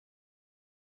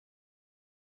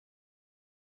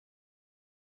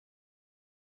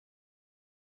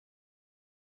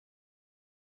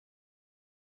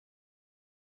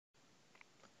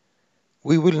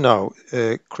We will now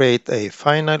create a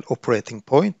final operating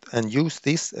point and use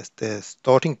this as the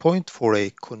starting point for a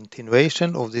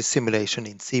continuation of the simulation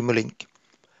in Simulink.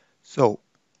 So,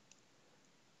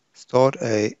 start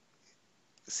a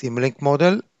Simulink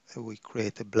model. We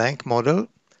create a blank model,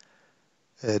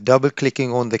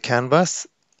 double-clicking on the canvas,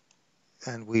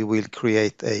 and we will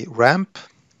create a ramp.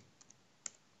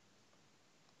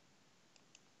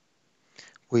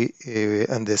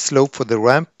 And the slope for the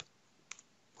ramp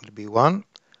will be 1.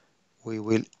 We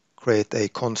will create a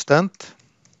constant,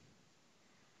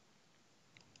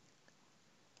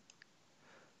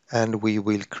 and we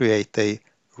will create a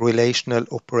relational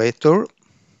operator.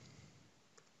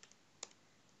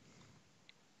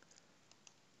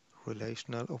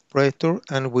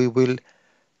 And we will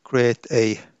create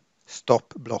a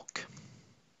stop block.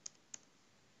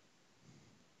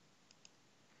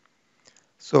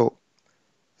 So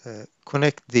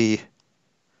connect the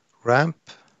ramp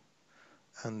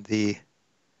and the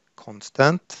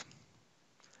constant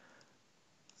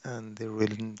and the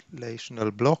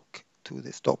relational block to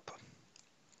the stop.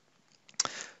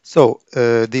 So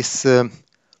this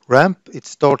ramp, it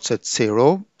starts at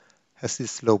 0, has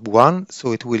this slope 1,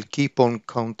 so it will keep on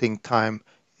counting time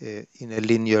in a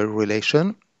linear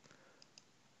relation.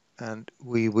 And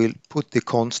we will put the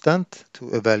constant to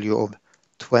a value of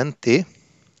 20.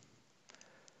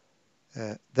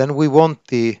 Then we want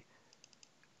the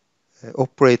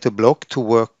operator block to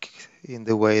work in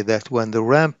the way that when the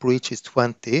ramp reaches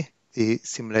 20, the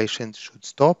simulation should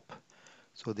stop.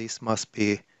 So this must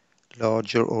be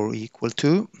larger or equal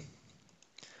to.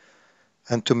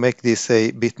 And to make this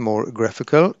a bit more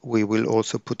graphical, we will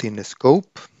also put in a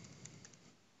scope.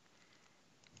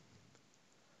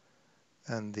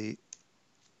 And we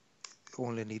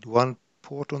only need one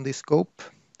port on this scope.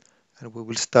 And we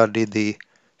will study the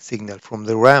signal from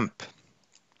the ramp.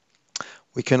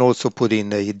 We can also put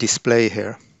in a display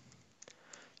here,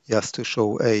 just to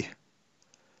show a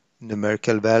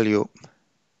numerical value.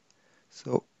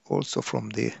 So also from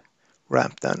the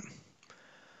ramp then.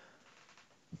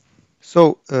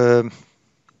 So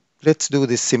let's do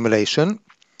this simulation.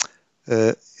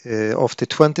 After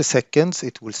 20 seconds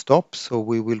it will stop, so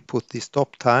we will put the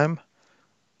stop time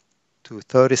to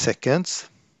 30 seconds.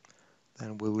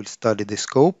 Then we will study the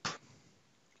scope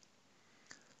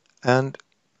and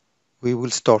we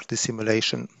will start the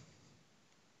simulation.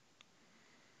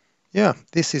 Yeah,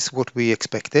 this is what we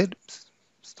expected.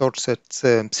 Starts at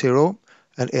 0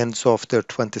 and ends after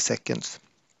 20 seconds.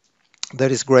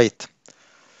 That is great.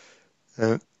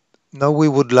 Now we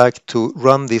would like to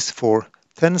run this for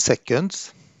 10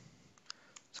 seconds.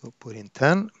 So put in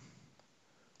 10,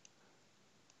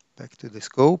 back to the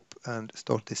scope and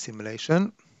start the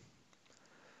simulation.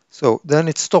 So then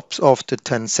it stops after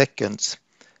 10 seconds.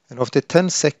 And after 10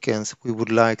 seconds we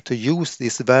would like to use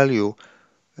this value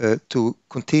to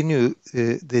continue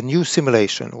the new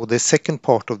simulation or the second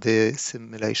part of the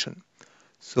simulation.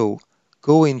 So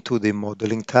go into the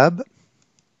modeling tab,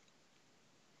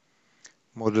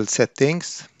 model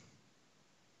settings,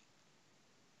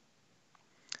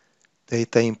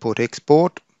 data import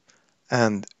export,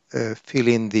 and fill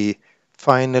in the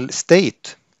final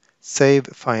state, save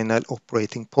final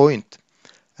operating point.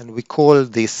 And we call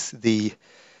this the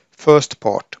first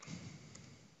part.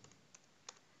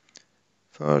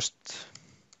 The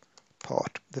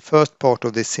first part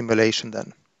of the simulation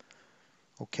then.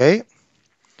 Okay.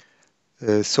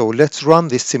 So let's run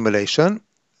this simulation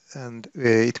and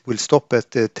it will stop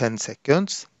at 10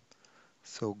 seconds.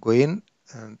 So go in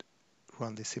and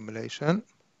run the simulation.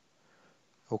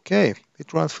 Okay,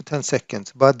 it runs for 10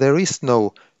 seconds, but there is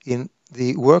no, in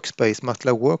the workspace,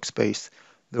 Matlab workspace,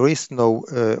 there is no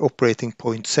operating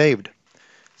point saved.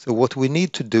 So what we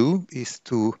need to do is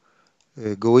to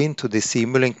go into the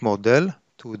Simulink model,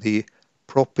 to the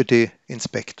property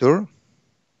inspector,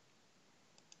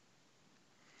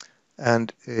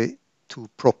 and to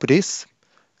properties.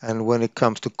 And when it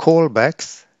comes to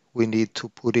callbacks, we need to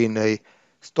put in a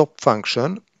stop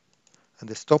function. And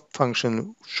the stop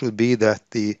function should be that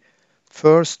the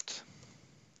first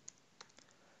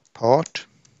part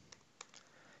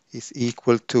is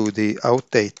equal to the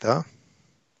out data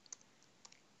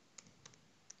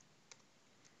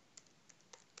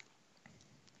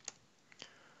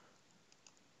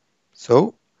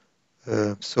so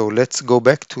let's go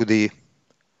back to the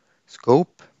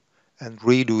scope and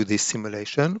redo this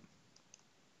simulation.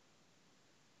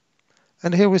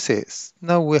 And here we see,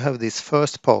 now we have this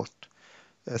first part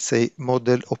as a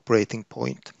model operating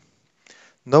point.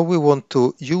 Now we want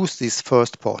to use this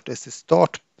first part as a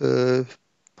start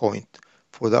point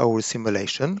for our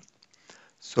simulation.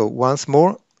 So once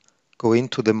more, go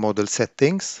into the model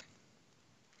settings,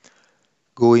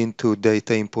 go into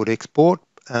data import export,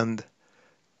 and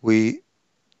we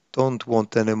don't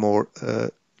want any more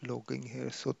logging here,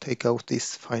 so take out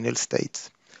these final states.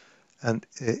 And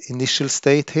initial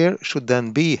state here should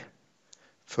then be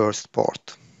first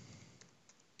part.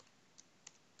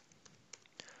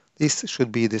 This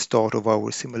should be the start of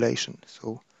our simulation.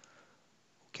 So,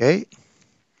 okay.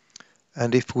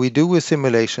 And if we do a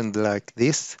simulation like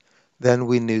this, then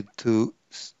we need to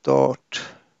start.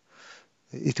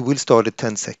 It will start at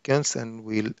 10 seconds and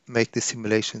we'll make the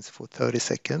simulations for 30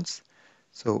 seconds.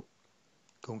 So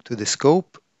going to the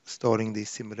scope, starting the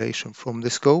simulation from the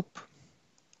scope.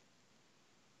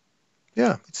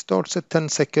 Yeah, it starts at 10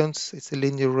 seconds. It's a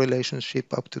linear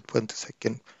relationship up to 20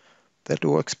 seconds. That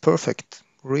works perfect.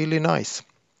 Really nice.